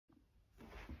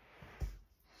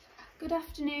Good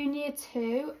afternoon, Year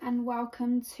 2, and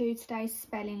welcome to today's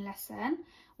spelling lesson.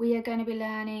 We are going to be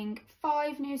learning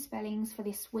 5 new spellings for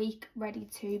this week, ready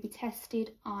to be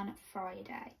tested on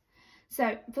Friday.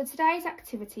 So for today's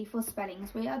activity for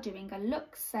spellings, we are doing a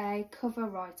look, say, cover,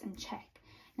 write and check.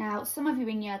 Now, some of you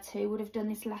in Year 2 would have done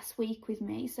this last week with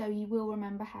me, so you will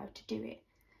remember how to do it.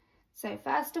 So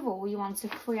first of all, you want to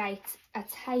create a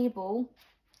table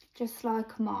just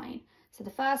like mine. So the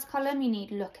first column, you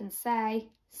need look and say.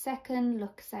 Second,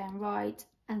 look, say and write,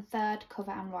 and third,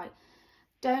 cover and write.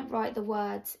 Don't write the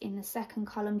words in the second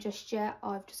column just yet.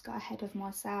 I've just got ahead of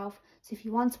myself. So if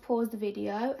you want to pause the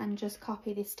video and just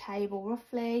copy this table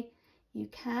roughly, you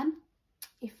can.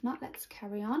 If not, let's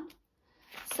carry on.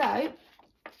 So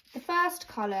the first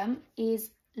column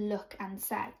is look and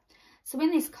say. So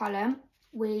in this column,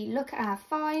 we look at our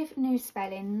 5 new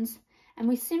spellings and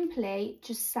we simply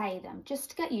just say them, just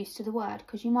to get used to the word,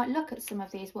 because you might look at some of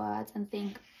these words and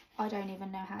think, I don't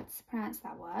even know how to pronounce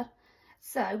that word.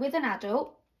 So with an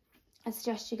adult, I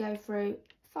suggest you go through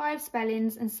 5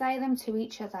 spellings and say them to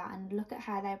each other and look at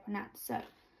how they're pronounced. So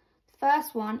the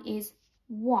first one is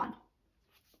one.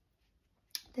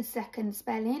 The second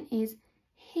spelling is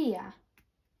here.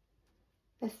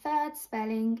 The third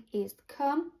spelling is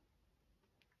come.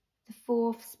 The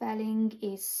fourth spelling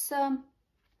is some.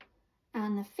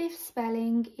 And the fifth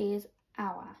spelling is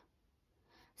hour.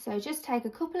 So just take a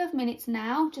couple of minutes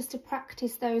now just to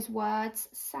practice those words,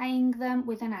 saying them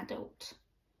with an adult.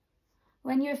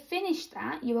 When you've finished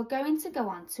that, you are going to go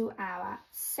on to our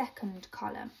second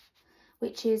column,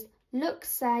 which is look,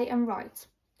 say and write.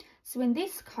 So in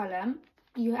this column,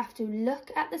 you have to look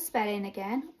at the spelling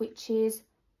again, which is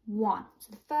one. So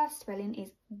the first spelling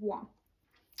is one.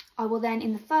 I will then,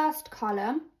 in the first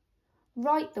column,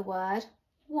 write the word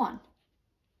one.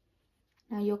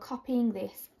 Now you're copying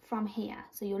this from here.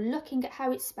 So you're looking at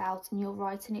how it's spelled and you're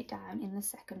writing it down in the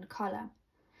second column.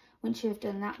 Once you've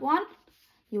done that one,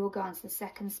 you will go on to the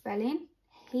second spelling,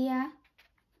 here,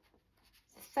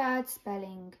 the third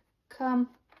spelling, come,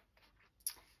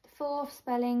 the fourth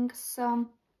spelling, some,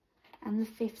 and the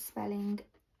fifth spelling,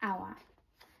 hour.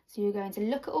 So you're going to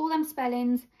look at all them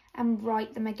spellings and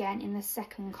write them again in the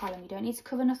second column. You don't need to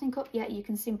cover nothing up yet. You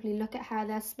can simply look at how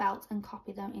they're spelt and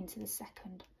copy them into the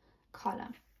second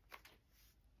column.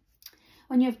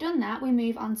 When you've done that, we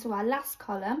move on to our last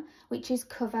column, which is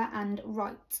cover and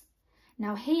write.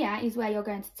 Now here is where you're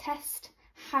going to test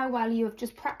how well you have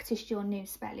just practiced your new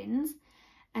spellings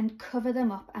and cover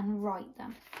them up and write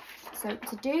them. So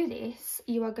to do this,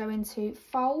 you are going to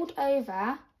fold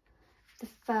over the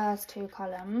first 2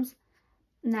 columns.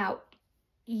 Now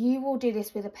you will do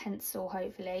this with a pencil,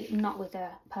 hopefully, not with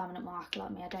a permanent marker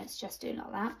like me. I don't suggest doing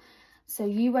like that. So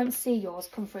you won't see yours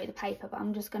come through the paper, but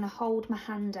I'm just going to hold my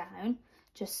hand down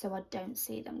just so I don't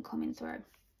see them coming through.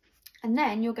 And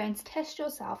then you're going to test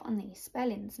yourself on these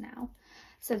spellings now.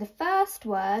 So the first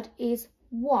word is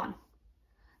one.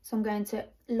 So I'm going to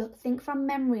think from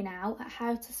memory now at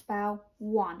how to spell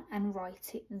one and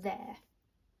write it there.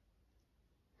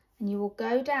 And you will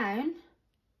go down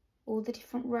all the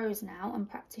different rows now and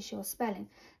practice your spelling.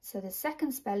 So the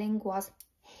second spelling was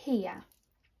here.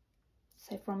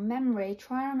 So from memory,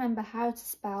 try and remember how to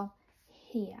spell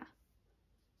here.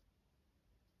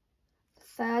 The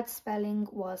third spelling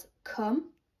was come.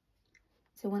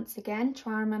 So once again,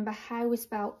 try and remember how we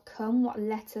spell come, what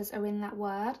letters are in that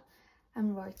word,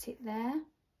 and write it there.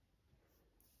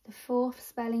 The fourth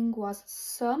spelling was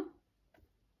some.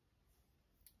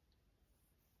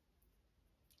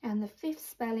 And the fifth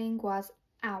spelling was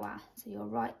hour. So you'll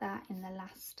write that in the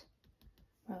last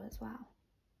row as well.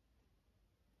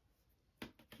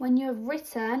 When you have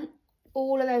written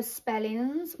all of those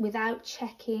spellings without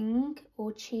checking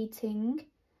or cheating,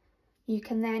 you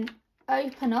can then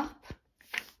open up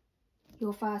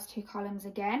your first 2 columns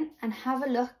again and have a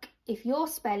look if your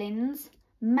spellings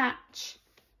match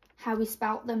how we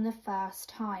spelt them the first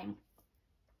time.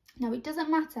 Now it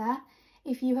doesn't matter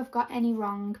if you have got any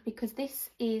wrong, because this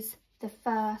is the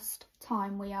first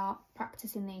time we are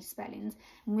practicing these spellings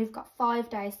and we've got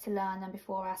 5 days to learn them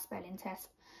before our spelling test.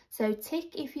 So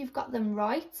tick if you've got them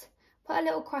right, put a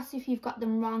little cross if you've got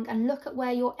them wrong, and look at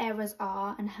where your errors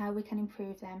are and how we can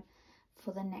improve them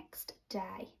for the next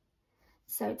day.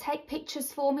 So take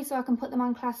pictures for me so I can put them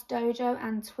on Class Dojo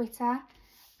and Twitter,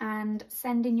 and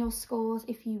send in your scores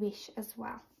if you wish as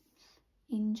well.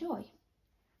 Enjoy.